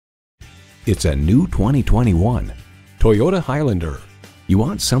It's a new 2021 Toyota Highlander. You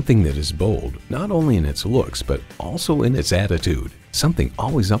want something that is bold, not only in its looks, but also in its attitude. Something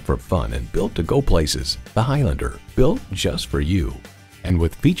always up for fun and built to go places. The Highlander, built just for you. And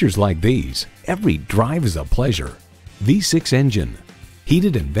with features like these, every drive is a pleasure. V6 engine,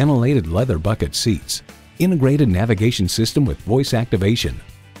 heated and ventilated leather bucket seats, integrated navigation system with voice activation,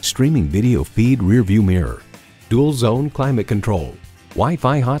 streaming video feed rear view mirror, dual zone climate control,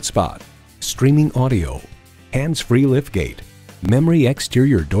 Wi-Fi hotspot, streaming audio, hands-free liftgate, memory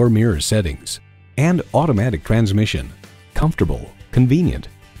exterior door mirror settings, and automatic transmission. Comfortable, convenient,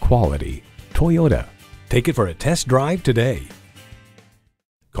 quality. Toyota. Take it for a test drive today.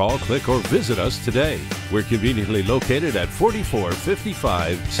 Call, click, or visit us today. We're conveniently located at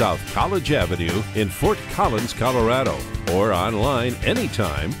 4455 South College Avenue in Fort Collins, Colorado, or online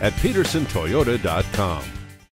anytime at pedersentoyota.com.